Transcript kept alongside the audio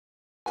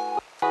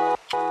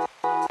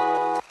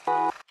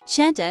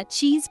Cheddar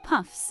cheese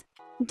puffs.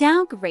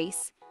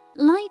 Gougères,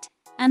 light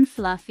and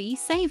fluffy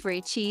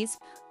savory cheese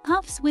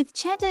puffs with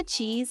cheddar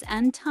cheese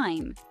and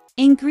thyme.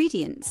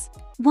 Ingredients: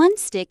 1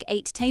 stick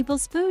 8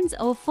 tablespoons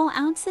or 4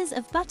 ounces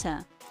of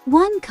butter,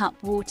 1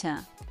 cup water,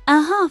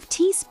 a half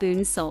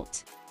teaspoon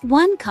salt,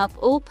 1 cup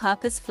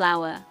all-purpose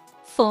flour,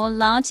 4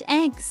 large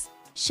eggs,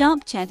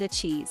 sharp cheddar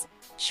cheese,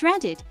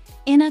 shredded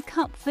in a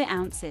cup for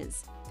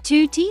ounces,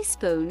 2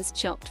 teaspoons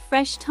chopped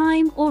fresh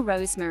thyme or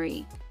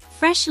rosemary,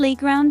 freshly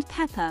ground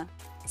pepper.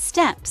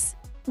 Steps: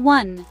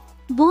 1.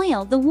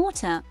 Boil the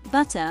water,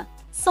 butter,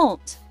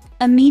 salt.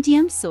 A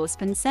medium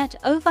saucepan set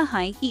over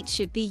high heat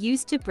should be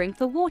used to bring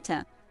the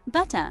water,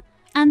 butter,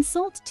 and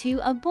salt to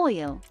a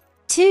boil.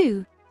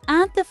 2.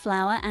 Add the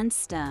flour and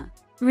stir.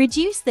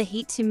 Reduce the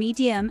heat to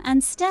medium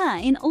and stir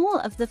in all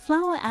of the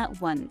flour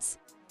at once.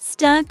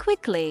 Stir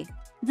quickly.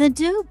 The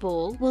dough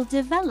ball will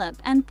develop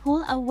and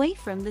pull away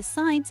from the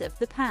sides of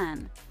the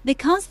pan.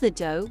 Because the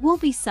dough will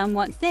be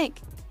somewhat thick,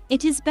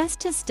 it is best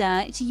to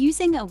stir it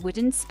using a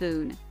wooden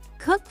spoon.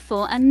 Cook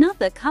for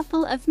another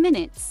couple of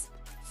minutes.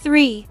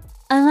 3.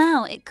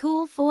 Allow it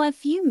cool for a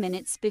few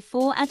minutes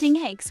before adding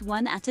eggs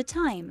one at a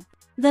time.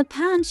 The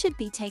pan should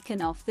be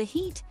taken off the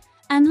heat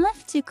and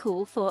left to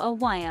cool for a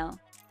while.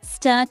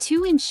 Stir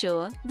to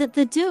ensure that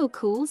the dough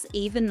cools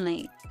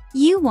evenly.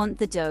 You want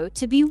the dough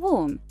to be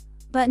warm,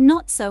 but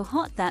not so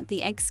hot that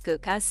the eggs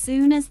cook as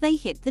soon as they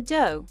hit the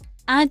dough.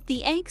 Add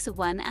the eggs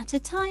one at a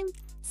time,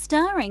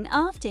 stirring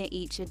after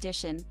each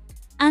addition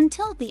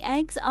until the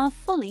eggs are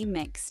fully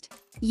mixed.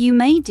 You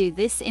may do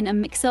this in a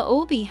mixer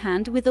or by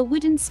hand with a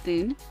wooden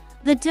spoon.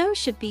 The dough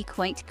should be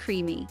quite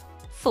creamy.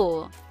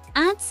 4.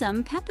 Add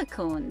some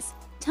peppercorns,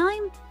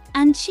 thyme,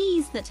 and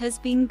cheese that has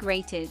been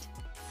grated.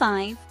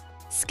 5.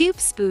 Scoop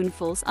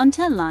spoonfuls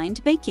onto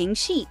lined baking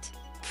sheet.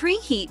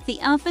 Preheat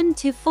the oven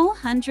to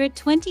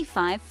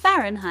 425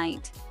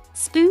 Fahrenheit.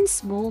 Spoon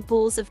small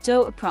balls of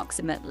dough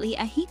approximately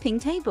a heaping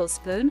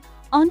tablespoon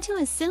onto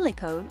a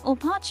silicone or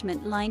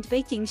parchment-lined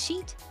baking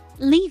sheet,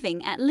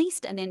 leaving at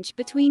least an inch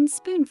between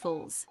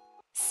spoonfuls.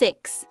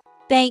 6.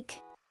 Bake.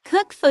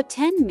 Cook for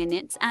 10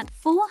 minutes at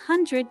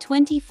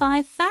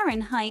 425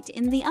 Fahrenheit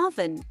in the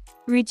oven.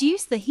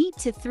 Reduce the heat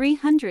to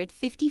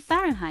 350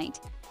 Fahrenheit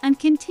and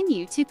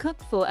continue to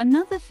cook for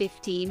another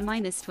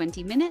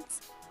 15–20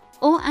 minutes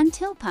or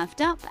until puffed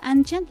up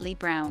and gently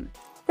brown.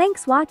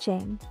 Thanks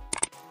watching.